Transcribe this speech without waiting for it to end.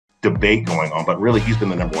debate going on, but really he's been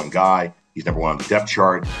the number one guy. He's number one on the depth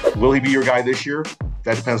chart. Will he be your guy this year?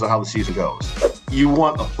 That depends on how the season goes. You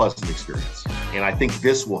want a pleasant experience. And I think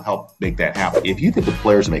this will help make that happen. If you think the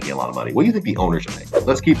players are making a lot of money, what do you think the owners are making?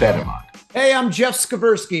 Let's keep that in mind. Hey, I'm Jeff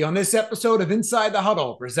Skversky. On this episode of Inside The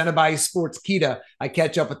Huddle, presented by Sportskeeda, I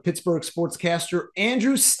catch up with Pittsburgh sportscaster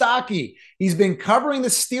Andrew Stockey. He's been covering the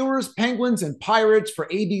Steelers, Penguins, and Pirates for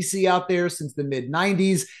ABC out there since the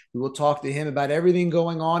mid-90s. We will talk to him about everything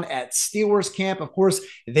going on at Steelers camp. Of course,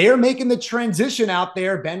 they're making the transition out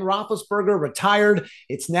there. Ben Roethlisberger retired.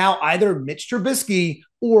 It's now either Mitch Trubisky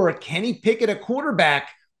or Kenny Pickett, a quarterback.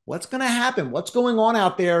 What's going to happen? What's going on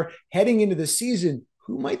out there heading into the season?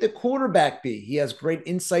 Who might the quarterback be? He has great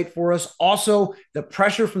insight for us. Also, the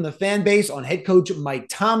pressure from the fan base on head coach Mike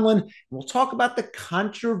Tomlin. We'll talk about the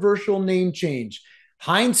controversial name change.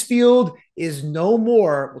 Heinz Field is no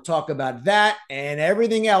more. We'll talk about that and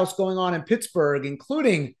everything else going on in Pittsburgh,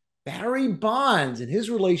 including Barry Bonds and his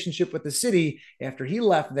relationship with the city after he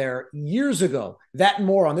left there years ago. That and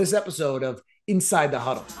more on this episode of Inside the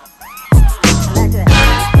Huddle.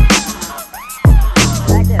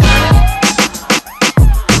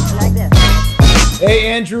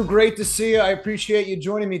 Hey, Andrew, great to see you. I appreciate you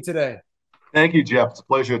joining me today. Thank you, Jeff. It's a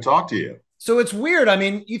pleasure to talk to you. So it's weird. I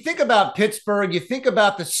mean, you think about Pittsburgh, you think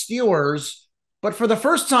about the Steelers, but for the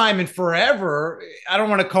first time in forever, I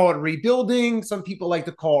don't want to call it rebuilding. Some people like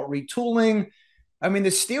to call it retooling. I mean, the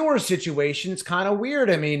Steelers situation is kind of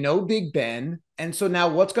weird. I mean, no Big Ben. And so now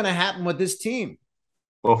what's going to happen with this team?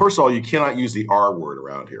 Well, first of all, you cannot use the R word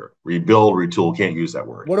around here. Rebuild, retool, can't use that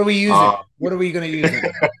word. What are we using? What are we going to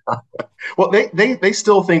use? Well, they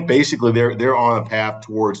still think basically they're on a path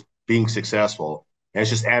towards being successful, and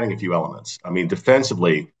it's just adding a few elements. I mean,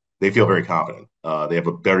 defensively, they feel very confident. They have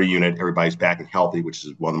a better unit. Everybody's back and healthy, which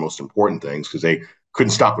is one of the most important things because they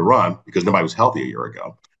couldn't stop the run because nobody was healthy a year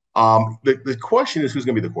ago. The question is who's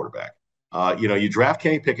going to be the quarterback. You draft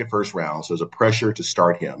Kenny Pickett first round, so there's a pressure to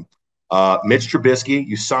start him. Mitch Trubisky,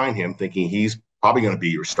 you sign him thinking he's probably going to be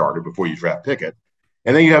your starter before you draft Pickett.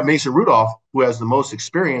 And then you have Mason Rudolph, who has the most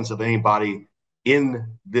experience of anybody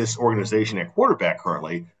in this organization at quarterback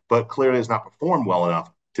currently, but clearly has not performed well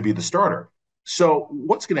enough to be the starter. So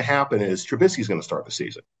what's going to happen is Trubisky's going to start the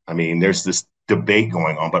season. I mean, there's this debate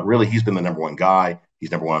going on, but really he's been the number one guy. He's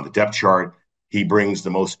number one on the depth chart. He brings the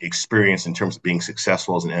most experience in terms of being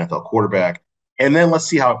successful as an NFL quarterback. And then let's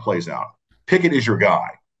see how it plays out. Pickett is your guy.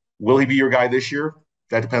 Will he be your guy this year?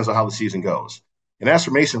 That depends on how the season goes. And as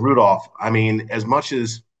for Mason Rudolph, I mean, as much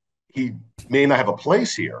as he may not have a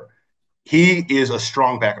place here, he is a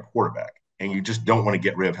strong backup quarterback, and you just don't want to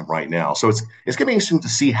get rid of him right now. So it's going to be interesting to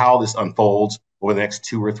see how this unfolds over the next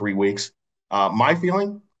 2 or 3 weeks. My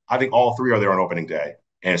feeling, I think all three are there on opening day,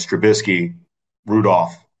 and it's Trubisky,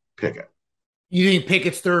 Rudolph, Pickett. You think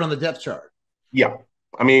Pickett's third on the depth chart? Yeah.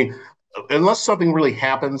 I mean, unless something really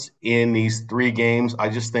happens in these 3 games, I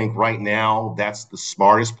just think right now that's the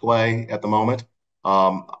smartest play at the moment.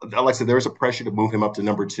 Like I said, there is a pressure to move him up to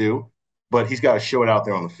number 2, but he's got to show it out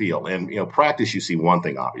there on the field. And, practice, you see one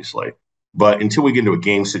thing, obviously. But until we get into a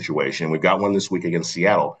game situation, we've got one this week against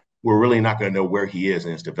Seattle, we're really not going to know where he is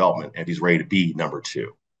in his development and if he's ready to be number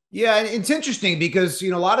 2. Yeah, and it's interesting because, a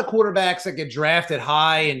lot of quarterbacks that get drafted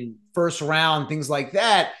high and first round, things like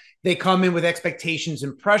that, they come in with expectations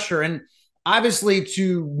and pressure. And obviously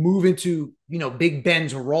to move into, Big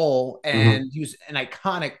Ben's role and use an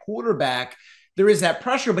iconic quarterback, there is that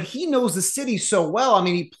pressure, but he knows the city so well. I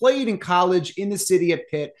mean, he played in college in the city at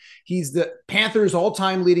Pitt. He's the Panthers'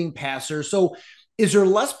 all-time leading passer. So is there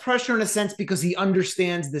less pressure in a sense because he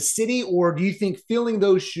understands the city, or do you think filling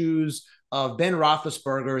those shoes of Ben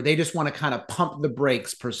Roethlisberger, they just want to kind of pump the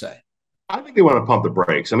brakes per se? I think they want to pump the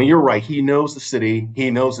brakes. I mean, you're right. He knows the city. He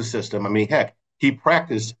knows the system. I mean, heck, he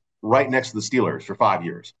practiced right next to the Steelers for 5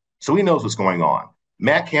 years. So he knows what's going on.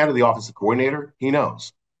 Matt Canada, the offensive coordinator, he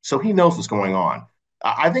knows. So he knows what's going on.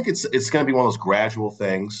 I think it's going to be one of those gradual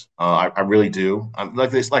things. I really do.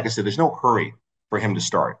 Like I said, there's no hurry for him to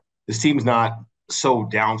start. This team's not so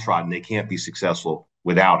downtrodden they can't be successful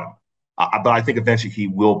without him. But I think eventually he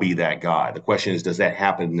will be that guy. The question is, does that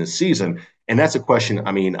happen this season? And that's a question,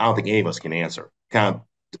 I mean, I don't think any of us can answer. Kind of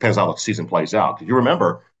depends how the season plays out. Because you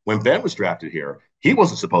remember, when Ben was drafted here, he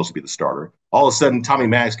wasn't supposed to be the starter. All of a sudden, Tommy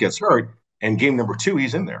Maddox gets hurt, and game number 2,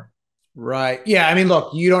 he's in there. Right. Yeah. I mean,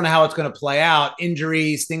 look, you don't know how it's going to play out.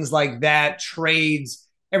 Injuries, things like that, trades,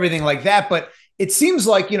 everything like that. But it seems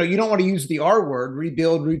like, you don't want to use the R word,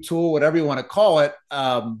 rebuild, retool, whatever you want to call it.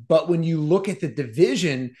 But when you look at the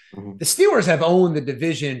division, the Steelers have owned the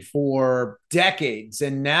division for decades.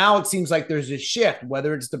 And now it seems like there's a shift,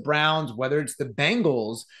 whether it's the Browns, whether it's the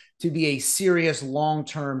Bengals, to be a serious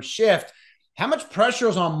long-term shift. How much pressure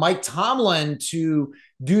is on Mike Tomlin to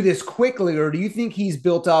do this quickly, or do you think he's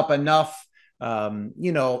built up enough,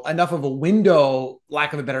 enough of a window,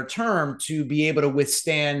 lack of a better term, to be able to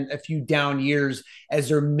withstand a few down years as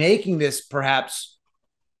they're making this perhaps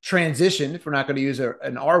transition, if we're not going to use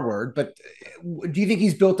an R word, but do you think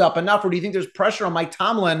he's built up enough, or do you think there's pressure on Mike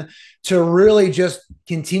Tomlin to really just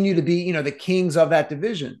continue to be, the kings of that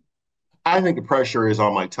division? I think the pressure is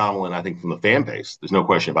on Mike Tomlin, I think, from the fan base. There's no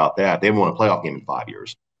question about that. They haven't won a playoff game in 5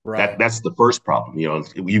 years. Right. That's the first problem.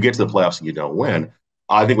 You get to the playoffs and you don't win.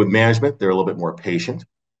 I think with management, they're a little bit more patient.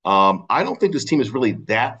 I don't think this team is really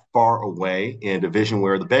that far away in a division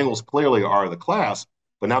where the Bengals clearly are the class,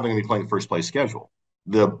 but now they're going to be playing first place schedule.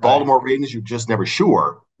 The Baltimore Ravens, you're just never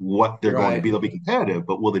sure what they're going to be. They'll be competitive,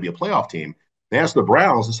 but will they be a playoff team? And as for the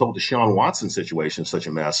Browns, this whole Deshaun Watson situation is such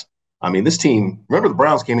a mess. I mean, this team, remember the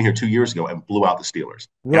Browns came in here 2 years ago and blew out the Steelers.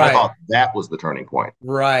 And I thought that was the turning point.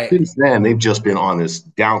 Right. Since then, they've just been on this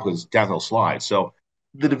downhill slide. So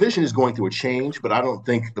the division is going through a change, but I don't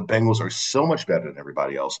think the Bengals are so much better than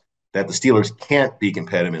everybody else that the Steelers can't be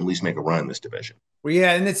competitive and at least make a run in this division. Well,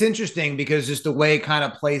 yeah, and it's interesting because just the way it kind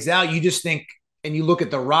of plays out, you just think, and you look at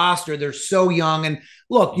the roster, they're so young. And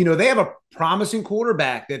look, they have a promising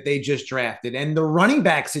quarterback that they just drafted. And the running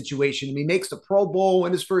back situation, he makes the Pro Bowl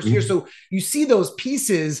in his first year. So you see those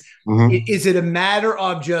pieces. Is it a matter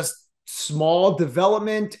of just small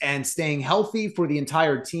development and staying healthy for the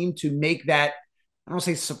entire team to make that, I don't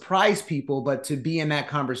say surprise people, but to be in that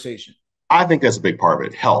conversation? I think that's a big part of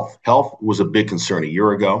it. Health was a big concern a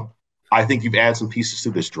year ago. I think you've added some pieces to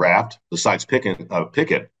this draft besides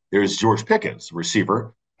Pickett. There's George Pickens,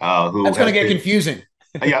 receiver. Who That's going to get confusing.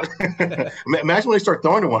 Yeah. Imagine when they start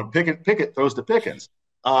throwing to one. Pickett throws to Pickens.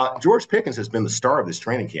 George Pickens has been the star of this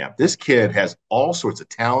training camp. This kid has all sorts of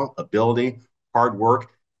talent, ability, hard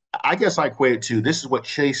work. I guess I equate it to this is what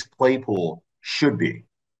Chase Claypool should be.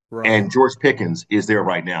 Right. And George Pickens is there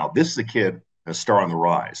right now. This is a kid, a star on the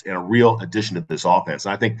rise, and a real addition to this offense.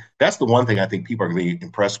 And I think that's the one thing I think people are going to be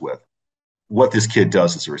impressed with. What this kid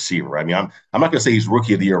does as a receiver. I mean, I'm not going to say he's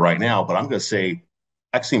rookie of the year right now, but I'm going to say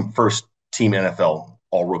I've seen first team NFL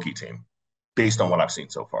all rookie team based on what I've seen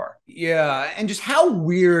so far. Yeah. And just how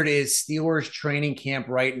weird is Steelers training camp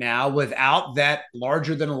right now without that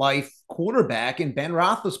larger than life quarterback in Ben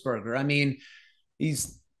Roethlisberger? I mean,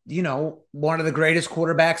 he's, one of the greatest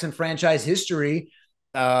quarterbacks in franchise history.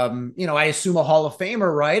 I assume a Hall of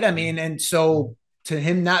Famer, right? I mean, and so to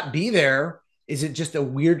him not be there, is it just a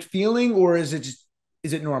weird feeling, or is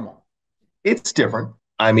it normal? It's different.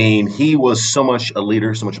 I mean, he was so much a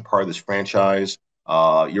leader, so much a part of this franchise.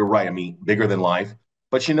 You're right. I mean, bigger than life.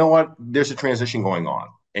 But you know what? There's a transition going on,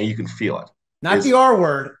 and you can feel it. Not the R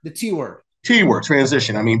word, the T word. T word,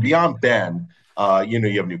 transition. I mean, beyond Ben,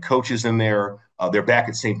 you have new coaches in there. They're back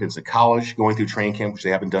at St. Vincent College going through training camp, which they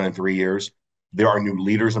haven't done in 3 years. There are new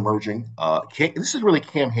leaders emerging. This is really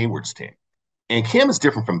Cam Hayward's team. And Cam is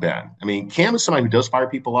different from Ben. I mean, Cam is somebody who does fire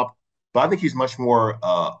people up, but I think he's much more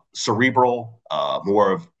cerebral,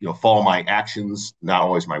 more of, follow my actions, not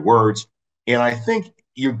always my words. And I think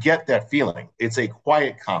you get that feeling. It's a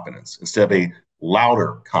quiet confidence instead of a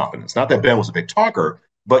louder confidence. Not that Ben was a big talker,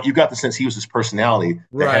 but you got the sense he was his personality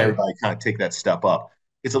that had everybody kind of take that step up.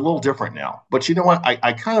 It's a little different now. But you know what?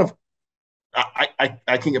 I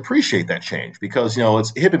can appreciate that change because,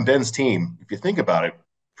 it's him and Ben's team, if you think about it,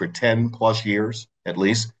 for 10 plus years, at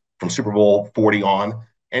least from Super Bowl 40 on.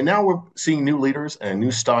 And now we're seeing new leaders and a new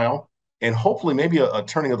style and hopefully maybe a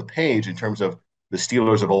turning of the page in terms of the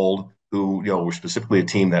Steelers of old, who, were specifically a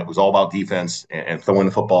team that was all about defense and throwing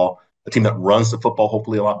the football, a team that runs the football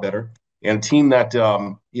hopefully a lot better, and a team that,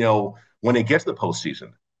 when they get to the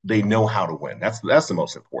postseason, they know how to win. That's the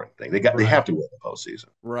most important thing. They have to win the postseason.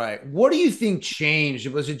 Right. What do you think changed?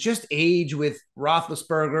 Was it just age with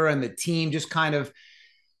Roethlisberger and the team just kind of,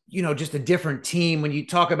 just a different team when you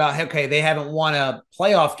talk about, okay, they haven't won a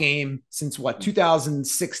playoff game since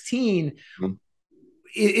 2016. Mm-hmm.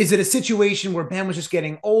 Is it a situation where Ben was just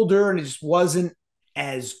getting older and it just wasn't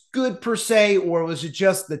as good per se, or was it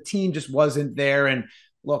just the team just wasn't there? And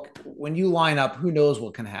look, when you line up, who knows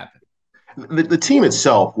what can happen? The team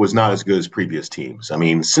itself was not as good as previous teams. I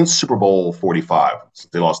mean, since Super Bowl 45,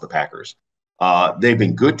 they lost the Packers. They've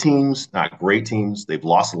been good teams, not great teams. They've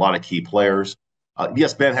lost a lot of key players.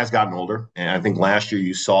 Yes, Ben has gotten older, and I think last year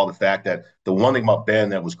you saw the fact that the one thing about Ben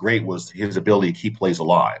that was great was his ability to keep plays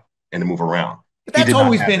alive and to move around. But that's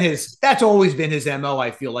always been his MO,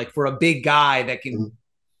 I feel like, for a big guy that can.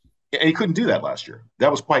 And he couldn't do that last year.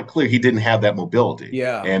 That was quite clear. He didn't have that mobility.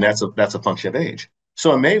 Yeah. And that's a function of age.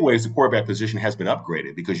 So in many ways, the quarterback position has been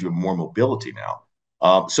upgraded because you have more mobility now.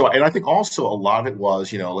 And I think also a lot of it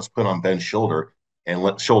was, let's put on Ben's shoulders and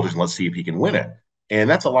let's see if he can win it. And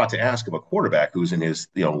that's a lot to ask of a quarterback who's in his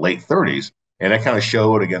late 30s. And that kind of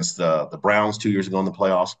showed against the Browns 2 years ago in the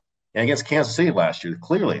playoffs and against Kansas City last year.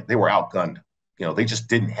 Clearly, they were outgunned. They just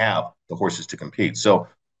didn't have the horses to compete. So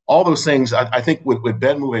all those things, I think with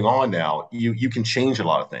Ben moving on now, you can change a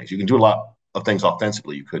lot of things. You can do a lot of things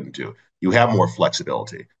offensively you couldn't do. You have more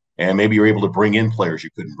flexibility. And maybe you're able to bring in players you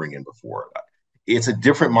couldn't bring in before. It's a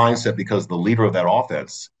different mindset because the leader of that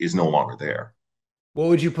offense is no longer there. What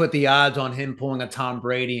would you put the odds on him pulling a Tom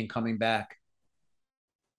Brady and coming back?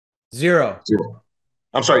 Zero. Zero.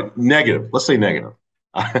 I'm sorry, negative. Let's say negative.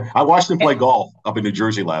 I watched him play golf up in New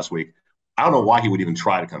Jersey last week. I don't know why he would even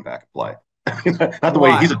try to come back and play. Not the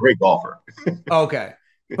way he's a great golfer. Okay.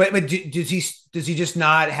 But does he just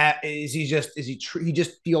not have? He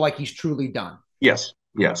just feel like he's truly done? Yes.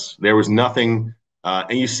 There was nothing,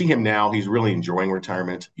 and you see him now. He's really enjoying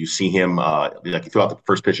retirement. You see him like he threw out the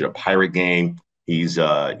first pitch at a Pirate game. You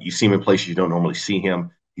see him in places you don't normally see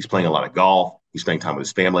him. He's playing a lot of golf. He's spending time with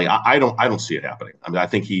his family. I don't see it happening. I mean, I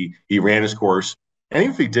think he ran his course, and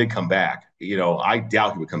even if he did come back, I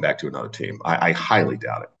doubt he would come back to another team. I highly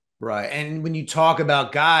doubt it. Right. And when you talk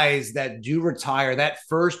about guys that do retire, that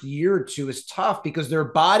first year or two is tough because their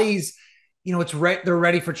bodies, they're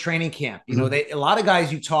ready for training camp. A lot of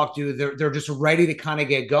guys you talk to, they're just ready to kind of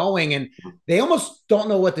get going and they almost don't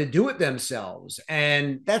know what to do with themselves.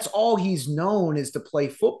 And that's all he's known is to play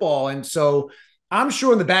football. And so I'm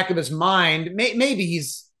sure in the back of his mind, maybe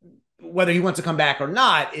he's, whether he wants to come back or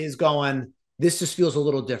not, is going, this just feels a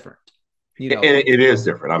little different. And it is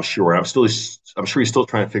different, I'm sure. I'm sure he's still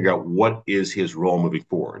trying to figure out what is his role moving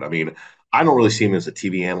forward. I mean, I don't really see him as a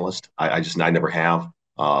TV analyst. I never have.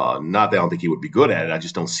 Not that I don't think he would be good at it. I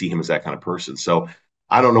just don't see him as that kind of person. So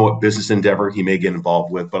I don't know what business endeavor he may get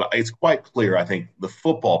involved with, but it's quite clear. I think the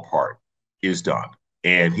football part is done,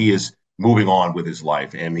 and he is moving on with his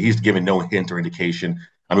life, and he's given no hint or indication.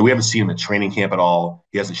 I mean, we haven't seen him at training camp at all.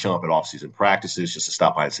 He hasn't shown up at off-season practices just to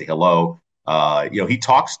stop by and say hello. He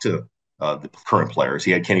talks to the current players.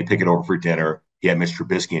 He had Kenny Pickett over for dinner. He had Mitch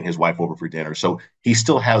Trubisky and his wife over for dinner. So he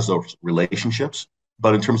still has those relationships.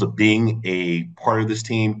 But in terms of being a part of this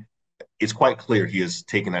team, it's quite clear he has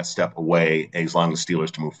taken that step away and he's allowing the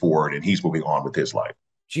Steelers to move forward, and he's moving on with his life.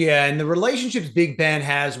 Yeah, and the relationships Big Ben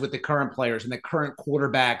has with the current players and the current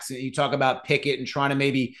quarterbacks, you talk about Pickett and trying to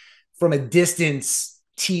maybe from a distance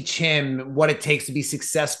teach him what it takes to be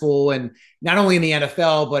successful, and not only in the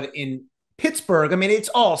NFL, but in Pittsburgh. I mean, it's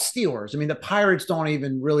all Steelers. I mean, the Pirates don't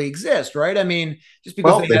even really exist, right? I mean, just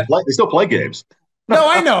because they still play games. No,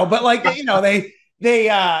 I know, but they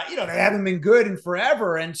haven't been good in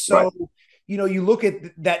forever, and so right. You look at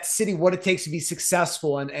that city, what it takes to be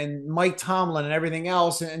successful, and Mike Tomlin and everything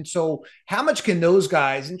else, and so how much can those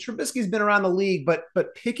guys? And Trubisky's been around the league, but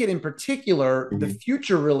Pickett in particular, the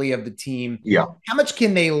future really of the team. Yeah, how much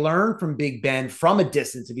can they learn from Big Ben from a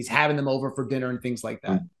distance if he's having them over for dinner and things like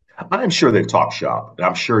that? I'm sure they've talked shop.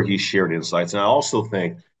 I'm sure he's shared insights. And I also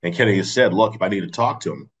think, and Kenny has said, look, if I need to talk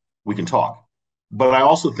to him, we can talk. But I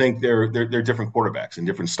also think they're different quarterbacks and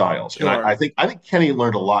different styles. Sure. And I think Kenny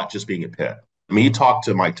learned a lot just being at Pitt. I mean, he talked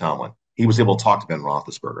to Mike Tomlin. He was able to talk to Ben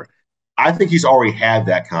Roethlisberger. I think he's already had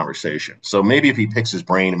that conversation. So maybe if he picks his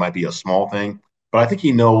brain, it might be a small thing. But I think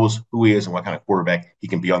he knows who he is and what kind of quarterback he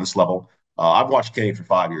can be on this level. I've watched Kenny for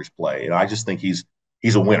 5 years play, and I just think he's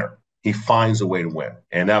a winner. He finds a way to win.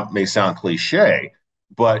 And that may sound cliche,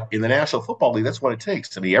 but in the National Football League, that's what it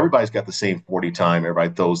takes. I mean, everybody's got the same 40 time. Everybody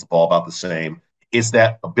throws the ball about the same. It's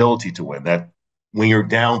that ability to win, that when you're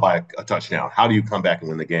down by a touchdown, how do you come back and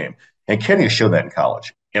win the game? And Kenny has shown that in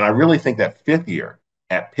college. And I really think that fifth year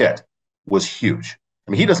at Pitt was huge.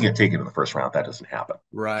 I mean, he doesn't get taken in the first round. That doesn't happen.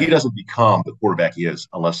 Right. He doesn't become the quarterback he is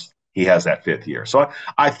unless he has that fifth year. So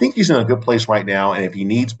I think he's in a good place right now. And if he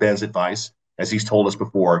needs Ben's advice, as he's told us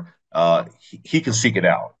before, he can seek it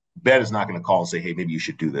out. Ben is not going to call and say, hey, maybe you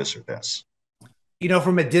should do this or this.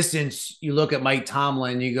 From a distance, you look at Mike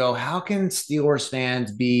Tomlin, you go, how can Steelers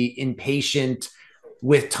fans be impatient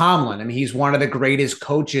with Tomlin? I mean, he's one of the greatest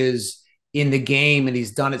coaches in the game, and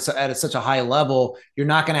he's done it at such a high level. You're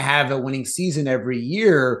not going to have a winning season every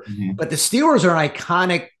year, but the Steelers are an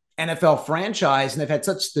iconic NFL franchise, and they've had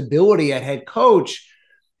such stability at head coach.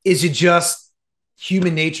 Is it just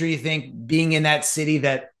human nature, you think, being in that city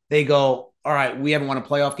that they go, all right, we haven't won a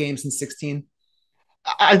playoff game since 16?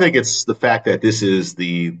 I think it's the fact that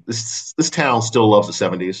this town still loves the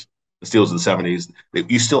 70s, the Steelers of the 70s.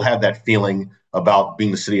 You still have that feeling about being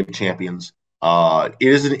the city of champions. It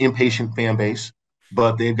is an impatient fan base,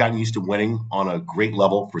 but they've gotten used to winning on a great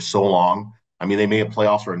level for so long. I mean, they made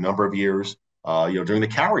playoffs for a number of years. During the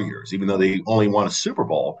Cowher years, even though they only won a Super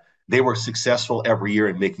Bowl, they were successful every year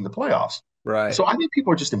in making the playoffs. Right. So I think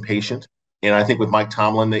people are just impatient. And I think with Mike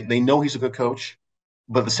Tomlin, they know he's a good coach,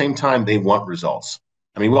 but at the same time, they want results.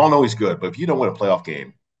 I mean, we all know he's good, but if you don't win a playoff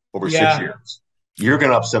game over six Yeah. years, you're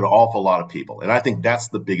going to upset an awful lot of people. And I think that's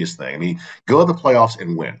the biggest thing. I mean, go to the playoffs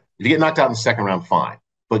and win. If you get knocked out in the second round, fine,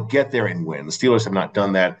 but get there and win. The Steelers have not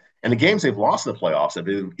done that. And the games they've lost in the playoffs have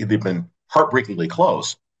either been heartbreakingly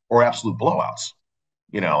close or absolute blowouts.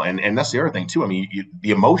 And that's the other thing too. I mean,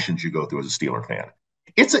 the emotions you go through as a Steeler fan.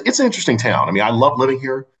 It's an interesting town. I mean, I love living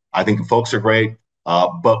here. I think the folks are great,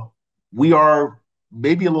 but we are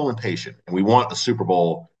maybe a little impatient, and we want a Super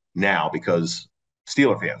Bowl now because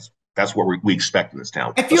Steeler fans. That's what we expect in this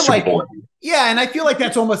town. I feel like, yeah, and I feel like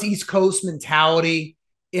that's almost East Coast mentality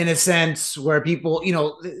in a sense, where people,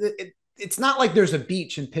 it's not like there's a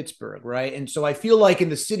beach in Pittsburgh, right? And so I feel like in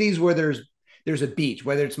the cities where there's a beach,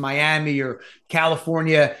 whether it's Miami or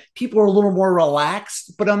California, people are a little more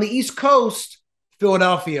relaxed. But on the East Coast,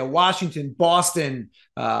 Philadelphia, Washington, Boston,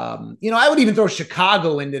 I would even throw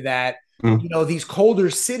Chicago into that. Mm-hmm. These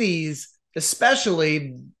colder cities,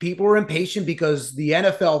 especially, people are impatient because the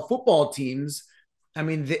NFL football teams, I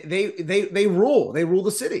mean, they rule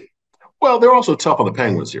the city. Well, they're also tough on the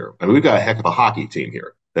Penguins here. I mean, we've got a heck of a hockey team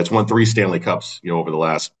here that's won 3 Stanley Cups, over the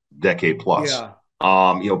last decade plus.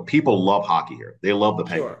 Yeah. People love hockey here. They love the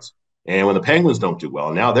Penguins. Sure. And when the Penguins don't do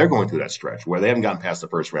well, now they're going through that stretch where they haven't gotten past the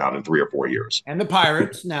first round in 3 or 4 years. And the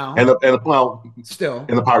Pirates now. And the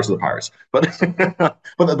Pirates are the Pirates. But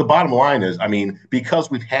but the bottom line is, I mean, because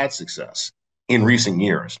we've had success in recent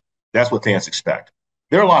years, that's what fans expect.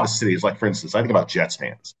 There are a lot of cities, like for instance, I think about Jets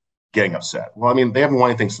fans getting upset. Well, I mean, they haven't won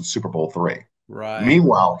anything since Super Bowl III. Right.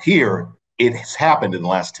 Meanwhile, here it has happened in the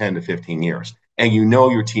last 10 to 15 years, and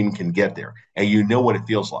your team can get there, and you know what it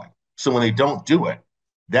feels like. So when they don't do it,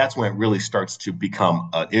 that's when it really starts to become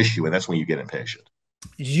an issue, and that's when you get impatient.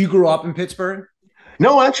 Did you grow up in Pittsburgh?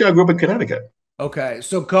 No, actually, I grew up in Connecticut. Okay,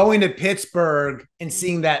 so going to Pittsburgh and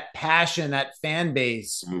seeing that passion, that fan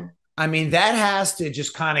base, mm-hmm. I mean, that has to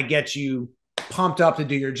just kind of get you pumped up to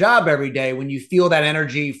do your job every day when you feel that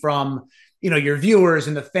energy from, your viewers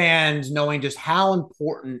and the fans, knowing just how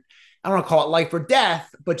important, I don't want to call it life or death,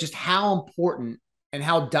 but just how important and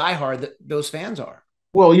how diehard those fans are.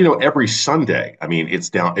 Well, every Sunday, I mean,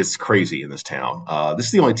 it's crazy in this town. This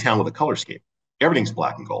is the only town with a color scheme. Everything's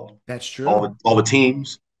black and gold. That's true. All the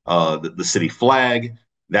teams, the city flag,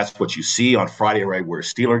 that's what you see on Friday, right? Wear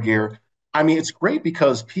Steeler gear. I mean, it's great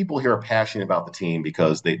because people here are passionate about the team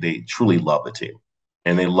because they truly love the team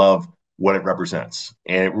and they love what it represents.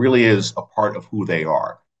 And it really is a part of who they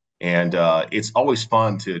are. And it's always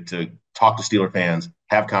fun to talk to Steeler fans,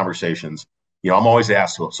 have conversations. I'm always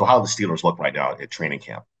asked, so how do the Steelers look right now at training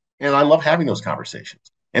camp? And I love having those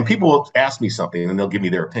conversations. And people will ask me something and they'll give me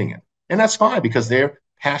their opinion. And that's fine because they're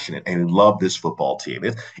passionate and love this football team.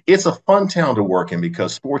 It's a fun town to work in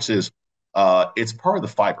because sports is it's part of the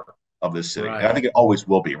fiber of this city. Right. And I think it always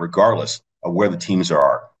will be, regardless of where the teams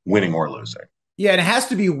are winning or losing. Yeah, and it has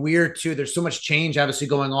to be weird too. There's so much change obviously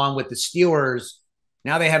going on with the Steelers.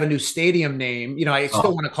 Now they have a new stadium name. I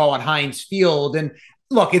still want to call it Heinz Field. And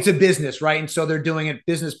look, it's a business, right? And so they're doing it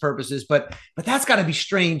business purposes, but that's got to be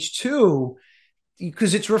strange too,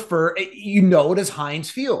 because it's it as Heinz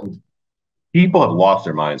Field. People have lost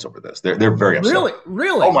their minds over this. They're very upset.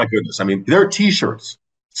 Really? Oh my goodness. I mean, there are T-shirts.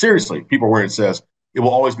 Seriously, people wearing it says, it will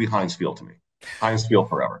always be Heinz Field to me. Heinz Field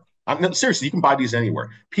forever. Seriously, you can buy these anywhere.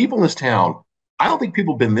 People in this town, I don't think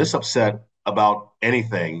people have been this upset about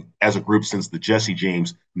anything as a group since the Jesse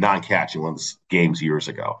James non-catch in one of the games years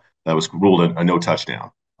ago. That was ruled a no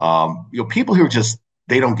touchdown. People here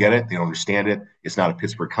they don't get it. They don't understand it. It's not a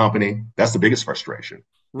Pittsburgh company. That's the biggest frustration.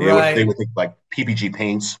 Right. They would think like PPG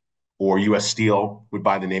Paints or U.S. Steel would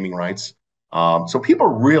buy the naming rights. So people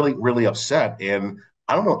are really, really upset. And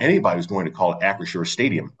I don't know anybody who's going to call it Acrisure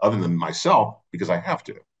Stadium other than myself because I have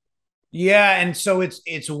to. Yeah, and so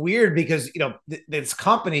it's weird because this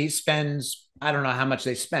company spends, I don't know how much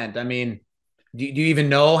they spent. I mean, do you even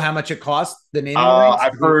know how much it cost, the naming rights?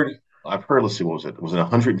 I've heard. Let's see, what was it? Was it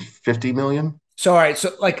 150 million? So all right,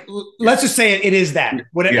 so let's just say it is that.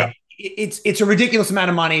 Whatever. Yeah. It's a ridiculous amount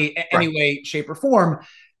of money any way, shape, or form.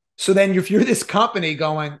 So then if you're this company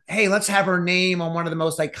going, hey, let's have our name on one of the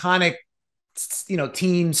most iconic,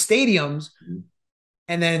 team stadiums. Mm-hmm.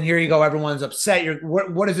 And then here you go, everyone's upset.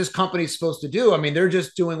 What is this company supposed to do? I mean, they're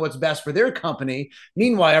just doing what's best for their company.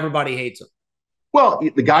 Meanwhile, everybody hates them. Well,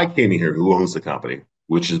 the guy came in here who owns the company,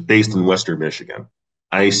 which is based in Western Michigan.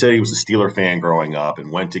 And he said he was a Steeler fan growing up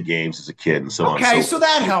and went to games as a kid and so on and Okay, so so forth.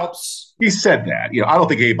 that helps. He said that. I don't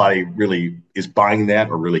think anybody really is buying that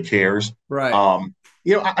or really cares. Right. Um,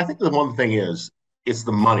 I think the one thing is it's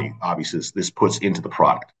the money, obviously, this puts into the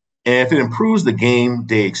product. And if it improves the game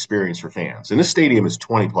day experience for fans, and this stadium is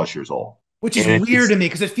 20 plus years old. Which is And weird to me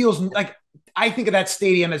because it feels like I think of that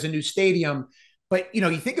stadium as a new stadium, but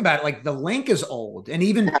you think about it, like the link is old, and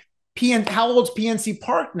even how old's PNC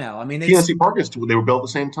Park now? I mean, PNC Park they were built at the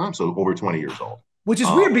same time, so over 20 years old. Which is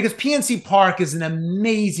weird because PNC Park is an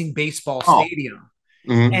amazing baseball Oh, stadium,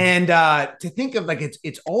 mm-hmm. and to think of like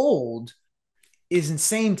it's old is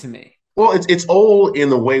insane to me. Well, it's old in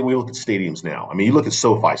the way we look at stadiums now. I mean, you look at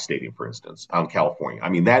SoFi Stadium, for instance, out in California. I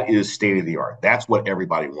mean, that is state of the art. That's what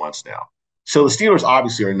everybody wants now. So the Steelers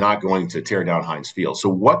obviously are not going to tear down Heinz Field. So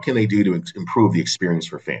what can they do to improve the experience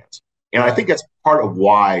for fans? And I think that's part of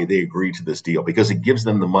why they agreed to this deal, because it gives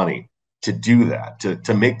them the money to do that,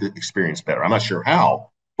 to make the experience better. I'm not sure how,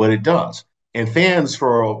 but it does. And fans,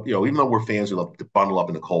 even though we're fans who love to bundle up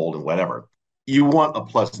in the cold and whatever, you want a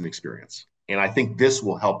pleasant experience. And I think this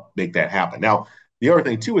will help make that happen. Now, the other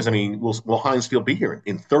thing too is, I mean, will Heinz Field be here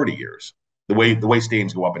in 30 years? The way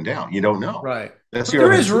stadiums go up and down, you don't know. Right. That's but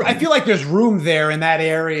there is. I feel like there's room there in that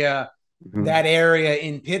area. Mm-hmm. That area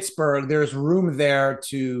in Pittsburgh, there's room there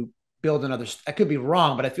to build another. I could be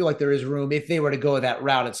wrong, but I feel like there is room if they were to go that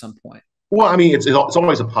route at some point. Well, I mean, it's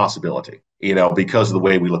always a possibility, because of the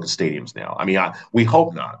way we look at stadiums now. I mean, we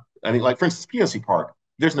hope not. I mean, like for instance, PNC Park,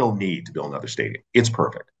 there's no need to build another stadium. It's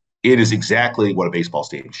perfect. It is exactly what a baseball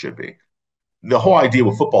stadium should be. The whole idea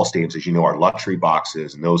with football stadiums, as you know, are luxury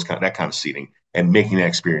boxes and that kind of seating and making that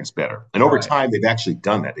experience better. And over time, they've actually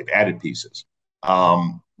done that. They've added pieces.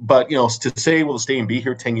 But to say, will the stadium be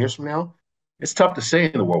here 10 years from now? It's tough to say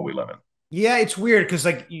in the world we live in. Yeah, it's weird because,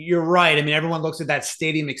 like, you're right. I mean, everyone looks at that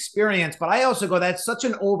stadium experience, but I also go, that's such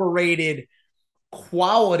an overrated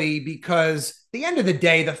quality because at the end of the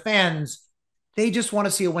day, the fans, they just want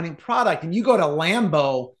to see a winning product. And you go to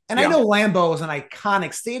Lambeau, and I know Lambeau is an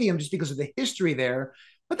iconic stadium just because of the history there,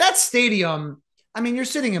 but that stadium, I mean, you're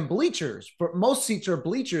sitting in bleachers. For most seats are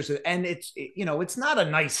bleachers, and it's not a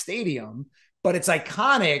nice stadium, but it's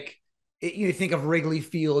iconic. You think of Wrigley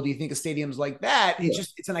Field, you think of stadiums like that.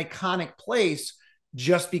 It's an iconic place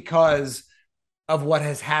just because of what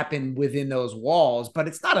has happened within those walls. But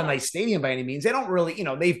it's not a nice stadium by any means. They don't really,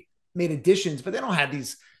 they've made additions, but they don't have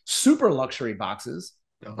these super luxury boxes.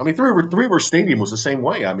 I mean, Three River Stadium was the same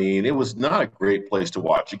way. I mean, it was not a great place to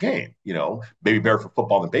watch a game. Maybe better for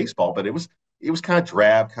football than baseball, but it was kind of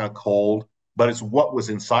drab, kind of cold. But it's what was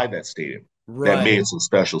inside that stadium that made it so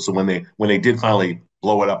special. So when they did finally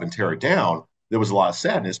blow it up and tear it down, there was a lot of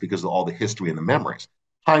sadness because of all the history and the memories.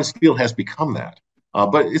 Heinz Field has become that.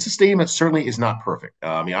 But it's a stadium that certainly is not perfect.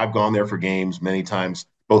 I mean, I've gone there for games many times,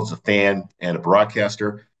 both as a fan and a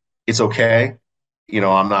broadcaster. It's okay.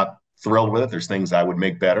 I'm not thrilled with it. There's things I would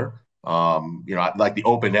make better. Like the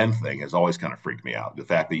open end thing has always kind of freaked me out. The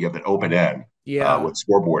fact that you have that open end, what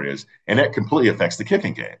scoreboard is, and that completely affects the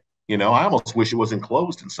kicking game. I almost wish it was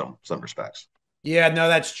enclosed in some respects. Yeah, no,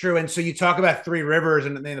 that's true. And so you talk about Three Rivers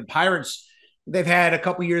and the Pirates, they've had a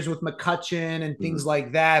couple years with McCutcheon and things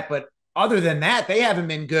like that. But other than that, they haven't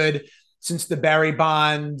been good since the Barry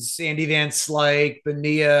Bonds, Andy Van Slyke,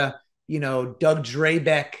 Bonilla, Doug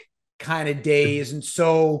Drabeck kind of days. And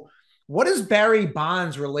so what is Barry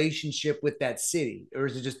Bonds' relationship with that city? Or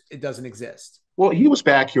is it just, it doesn't exist? Well, he was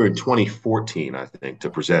back here in 2014, I think, to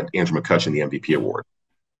present Andrew McCutcheon the MVP award.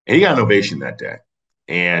 And he got an ovation that day.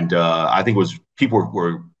 And I think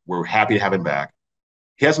people were happy to have him back.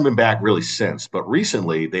 He hasn't been back really since, but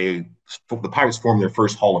recently the Pirates formed their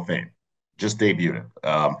first Hall of Fame, just debuted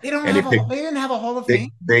it. They didn't have a Hall of Fame?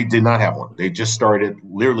 They did not have one. They just started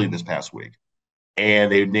literally this past week.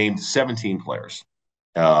 And they named 17 players.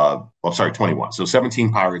 21. So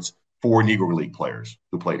 17 Pirates, 4 Negro League players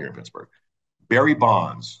who played here in Pittsburgh. Barry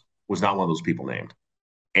Bonds was not one of those people named.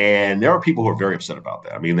 And there are people who are very upset about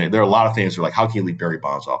that. I mean, there are a lot of fans who are like, how can you leave Barry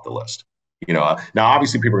Bonds off the list? Now,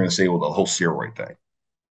 obviously, people are going to say, well, the whole steroid thing.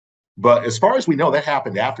 But as far as we know, that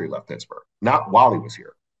happened after he left Pittsburgh, not while he was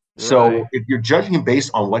here. Right. So if you're judging him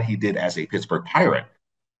based on what he did as a Pittsburgh Pirate,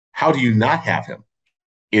 how do you not have him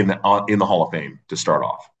in the Hall of Fame to start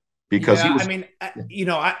off? Because he was. I mean,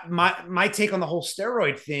 my take on the whole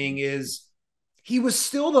steroid thing is he was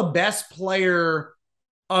still the best player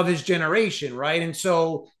of his generation, right? And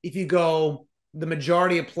so if you go, the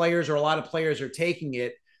majority of players or a lot of players are taking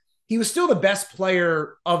it, he was still the best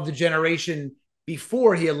player of the generation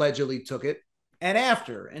before he allegedly took it and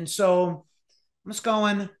after. And so I'm just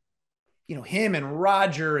going, him and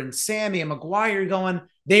Roger and Sammy and McGuire going,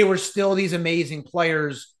 they were still these amazing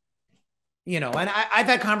players, and I've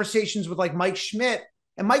had conversations with like Mike Schmidt,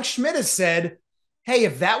 and Mike Schmidt has said, hey,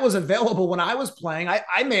 if that was available when I was playing,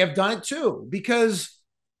 I may have done it too, because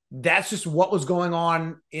that's just what was going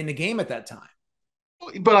on in the game at that time.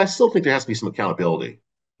 But I still think there has to be some accountability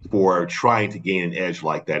for trying to gain an edge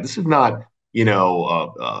like that. This is not,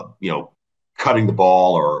 cutting the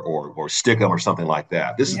ball or stick 'em or something like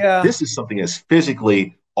that. Yeah. This is something that's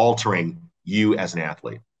physically altering you as an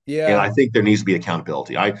athlete, and I Yeah. think there needs to be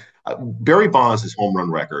accountability. Barry Bonds' home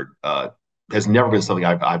run record has never been something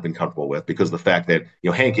I've been comfortable with because of the fact that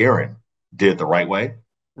Hank Aaron did it the right way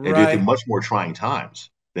and did it through Right. much more trying times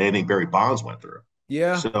than anything Barry Bonds went through.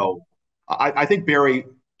 Yeah. So I think Barry,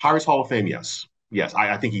 Pirates Hall of Fame, yes. Yes,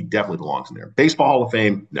 I think he definitely belongs in there. Baseball Hall of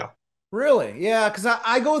Fame, no. Really? Yeah. Cause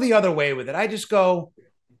I go the other way with it. I just go,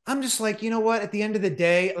 I'm just like, you know what? At the end of the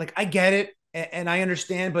day, like I get it and I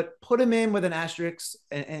understand, but put him in with an asterisk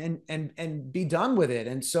and be done with it.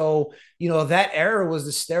 And so, that era was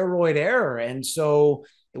the steroid era. And so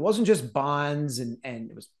it wasn't just Bonds and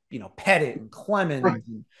it was, Pettit and Right. Clemens.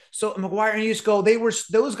 And so McGuire and you just go,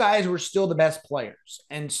 those guys were still the best players.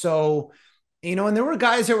 And so, and there were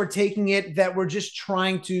guys that were taking it that were just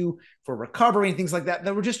trying to, for recovery and things like that,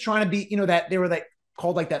 that were just trying to be, that they were like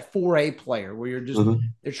called like that 4A player where Mm-hmm.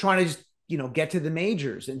 they're trying to just, get to the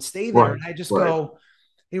majors and stay there. Right. And I just Right. go,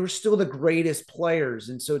 they were still the greatest players.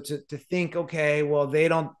 And so to think, okay, well, they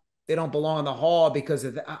don't belong in the hall because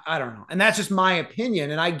of I don't know. And that's just my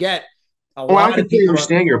opinion. And I get a Well, I lot of completely people are,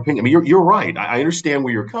 understand your opinion. I mean, you're right. I understand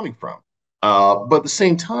where you're coming from. But at the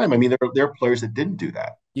same time, I mean, there are players that didn't do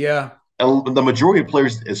that. yeah, And the majority of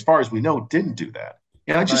players, as far as we know, didn't do that.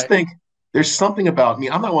 And I just right. think there's something about me.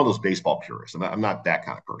 I'm not one of those baseball purists. I'm not that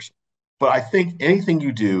kind of person. But I think anything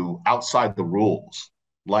you do outside the rules,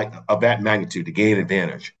 like of that magnitude to gain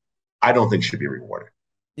advantage, I don't think should be rewarded.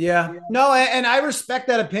 Yeah. No, and I respect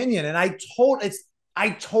that opinion. And I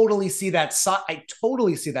totally see that side. I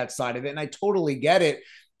totally see that side of it. And I totally get it.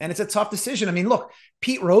 And it's a tough decision. I mean, look,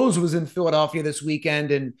 Pete Rose was in Philadelphia this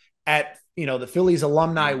weekend and at the Phillies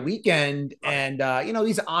alumni weekend, Right. and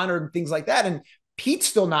he's honored and things like that. And Pete's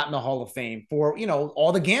still not in the Hall of Fame for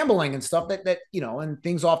all the gambling and stuff that and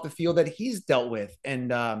things off the field that he's dealt with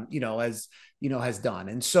and has done.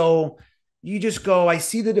 And so you just go, I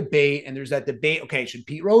see the debate, and there's that debate. Okay, should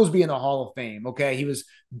Pete Rose be in the Hall of Fame? Okay, he was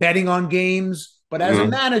betting on games, but as a Mm-hmm.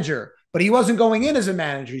 manager, but he wasn't going in as a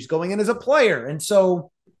manager. He's going in as a player. And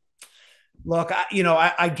so, look,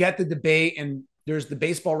 I get the debate, and there's the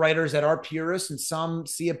baseball writers that are purists, and some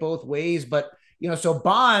see it both ways. But so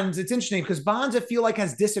Bonds, it's interesting because Bonds, I feel like,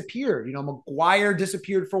 has disappeared. McGuire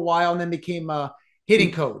disappeared for a while and then became a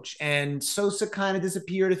hitting coach, and Sosa kind of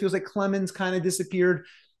disappeared. It feels like Clemens kind of disappeared.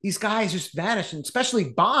 These guys just vanished, and especially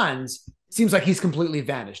Bonds seems like he's completely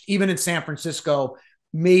vanished. Even in San Francisco,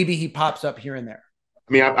 maybe he pops up here and there.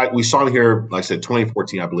 I mean, we saw him here, like I said,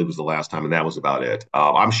 2014, I believe was the last time, and that was about it.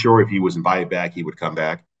 I'm sure if he was invited back, he would come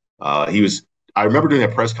back. He was. I remember during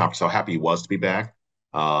that press conference how happy he was to be back.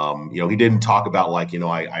 He didn't talk about like,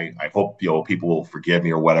 I hope people will forgive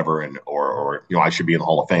me or whatever, and or I should be in the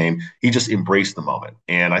Hall of Fame. He just embraced the moment,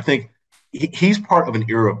 and I think he's part of an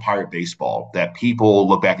era of Pirate baseball that people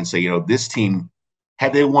look back and say, this team,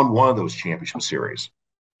 had they won one of those championship series,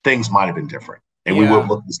 things might have been different. And we would have Yeah,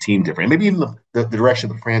 looked at this team different. And maybe even the direction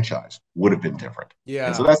of the franchise would have been different.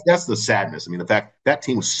 And so yeah. that's the sadness. I mean, the fact that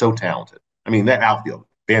team was so talented. I mean, that outfield,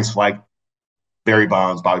 Van Slyke, Barry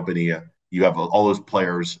Bonds, Bobby Bonilla, you have all those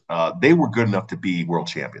players. They were good enough to be world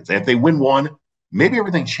champions. And if they win one, maybe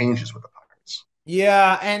everything changes with the Pirates.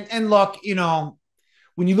 Yeah, and look,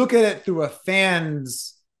 when you look at it through a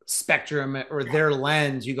fan's spectrum or their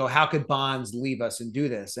lens, you go, how could Bonds leave us and do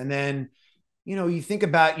this? And then, you think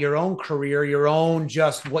about your own career, your own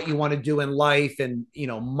just what you want to do in life and,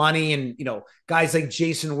 money and, guys like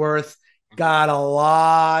Jason Worth got a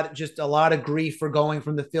lot of grief for going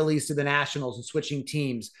from the Phillies to the Nationals and switching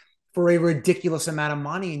teams for a ridiculous amount of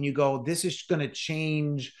money. And you go, this is going to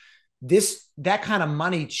change that kind of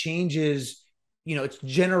money changes, it's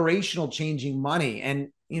generational changing money. And,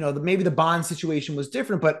 maybe the Bond situation was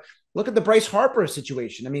different, but look at the Bryce Harper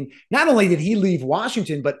situation. I mean, not only did he leave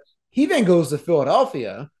Washington, but he then goes to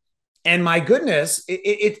Philadelphia. And my goodness,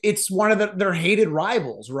 it's one of their hated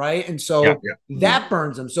rivals, right? And Yeah, so yeah. Mhm. that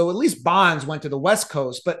burns them. So at least Bonds went to the West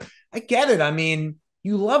Coast, but I get it. I mean,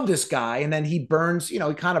 you love this guy, and then he burns, he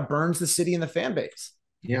kind of burns the city and the fan base.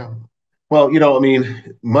 Yeah. Well, I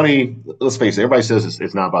mean, money, let's face it, everybody says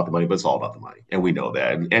it's not about the money, but it's all about the money. And we know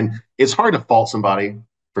that. And it's hard to fault somebody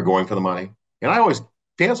for going for the money. And I always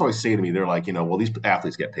fans always say to me, they're like, well, these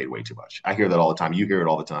athletes get paid way too much. I hear that all the time. You hear it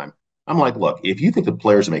all the time. I'm like, look, if you think the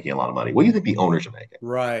players are making a lot of money, what do you think the owners are making?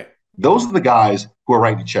 Right. Those are the guys who are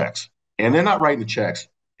writing the checks, and they're not writing the checks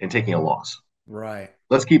and taking a loss. Right.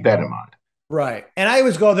 Let's keep that in mind. Right. And I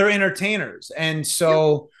always go, they're entertainers. And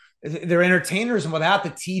so they're entertainers, and without the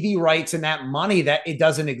TV rights and that money,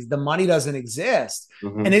 the money doesn't exist.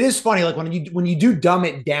 Mm-hmm. And it is funny, like when you do dumb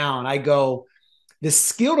it down, I go, the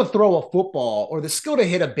skill to throw a football or the skill to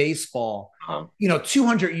hit a baseball,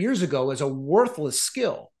 200 years ago is a worthless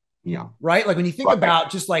skill. Yeah. Right. Like when you think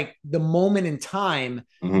about just like the moment in time,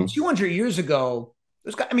 200 years ago,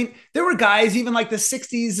 there were guys even like the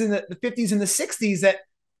 60s and the 50s and the 60s that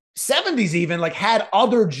 70s even like had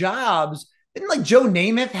other jobs. Didn't like Joe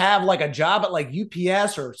Namath have like a job at like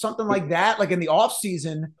UPS or something like that, like in the off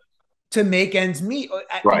season to make ends meet?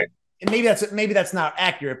 Right. And maybe that's not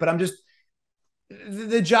accurate, but I'm just,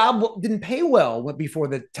 the job didn't pay well before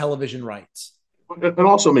the television rights. And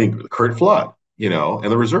also, Kurt Flood,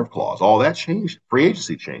 and the reserve clause, all that changed. Free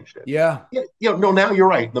agency changed it. Yeah. No, now you're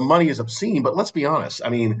right. The money is obscene, but let's be honest.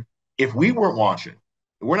 If we weren't watching,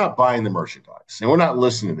 we're not buying the merchandise, and we're not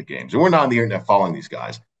listening to the games, and we're not on the internet following these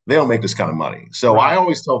guys, they don't make this kind of money. So I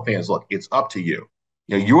always tell fans, look, it's up to you.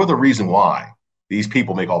 You're the reason why these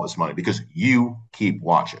people make all this money, because you keep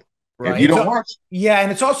watching. Right. If you don't watch. Yeah.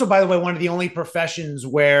 And it's also, by the way, one of the only professions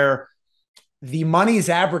where the money is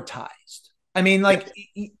advertised.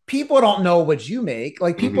 People don't know what you make.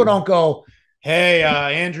 Like people don't go, hey,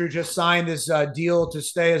 Andrew just signed this deal to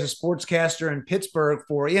stay as a sportscaster in Pittsburgh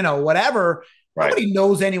for, whatever. Right. Nobody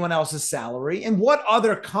knows anyone else's salary. And what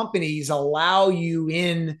other companies allow you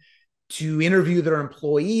in to interview their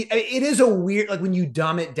employee? It is a weird, like when you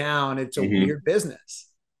dumb it down, it's a weird business.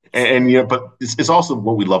 And but it's also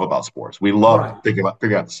what we love about sports. We love figuring out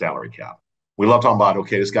the salary cap. We love talking about,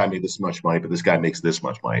 okay, this guy made this much money, but this guy makes this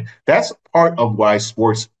much money. That's part of why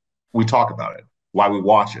sports, we talk about it, why we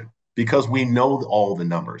watch it, because we know all the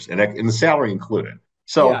numbers and the salary included.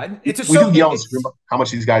 So we do yell how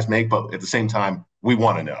much these guys make, but at the same time, we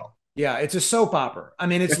want to know. Yeah, it's a soap opera.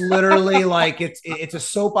 It's literally like it's a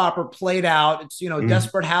soap opera played out. It's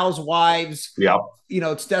Desperate Housewives. Yeah.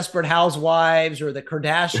 It's Desperate Housewives or the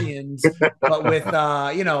Kardashians, but with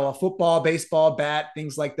a football, baseball bat,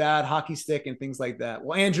 things like that, hockey stick, and things like that.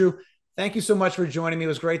 Well, Andrew, thank you so much for joining me. It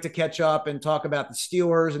was great to catch up and talk about the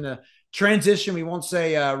Steelers and the transition. We won't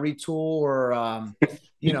say retool or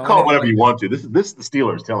you can call it whatever you want to. This is the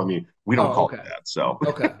Steelers telling me we don't call it that. So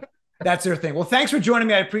okay. That's their thing. Well, thanks for joining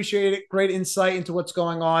me. I appreciate it. Great insight into what's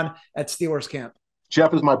going on at Steelers camp.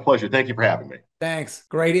 Jeff, it's my pleasure. Thank you for having me. Thanks.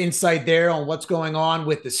 Great insight there on what's going on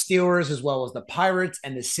with the Steelers as well as the Pirates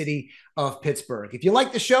and the city of Pittsburgh. If you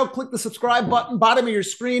like the show, click the subscribe button, bottom of your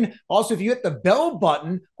screen. Also, if you hit the bell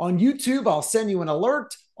button on YouTube, I'll send you an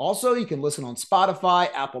alert. Also, you can listen on Spotify,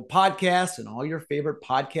 Apple Podcasts, and all your favorite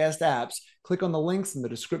podcast apps. Click on the links in the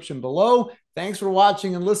description below. Thanks for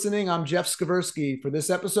watching and listening. I'm Jeff Skversky for this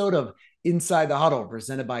episode of Inside the Huddle,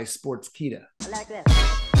 presented by Sportskeeda. I like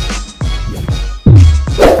that.